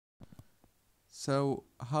So,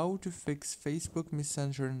 how to fix Facebook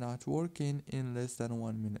Messenger not working in less than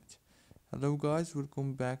 1 minute. Hello guys,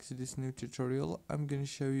 welcome back to this new tutorial. I'm gonna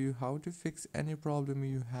show you how to fix any problem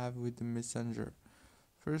you have with the Messenger.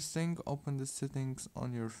 First thing, open the settings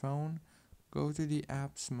on your phone, go to the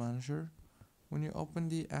apps manager. When you open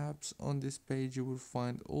the apps on this page, you will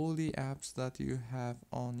find all the apps that you have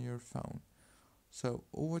on your phone. So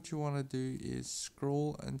what you want to do is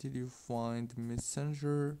scroll until you find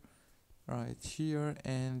Messenger right here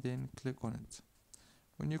and then click on it.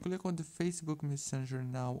 When you click on the Facebook Messenger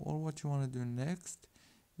now, all what you want to do next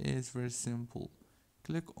is very simple.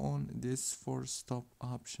 Click on this force stop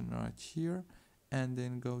option right here and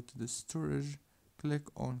then go to the storage, click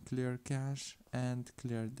on clear cache and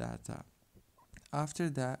clear data. After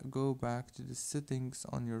that, go back to the settings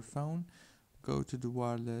on your phone, go to the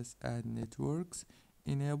wireless and networks,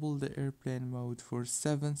 enable the airplane mode for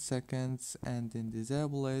 7 seconds and then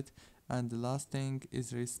disable it, and the last thing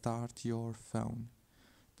is restart your phone.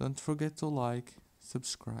 Don't forget to like,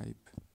 subscribe.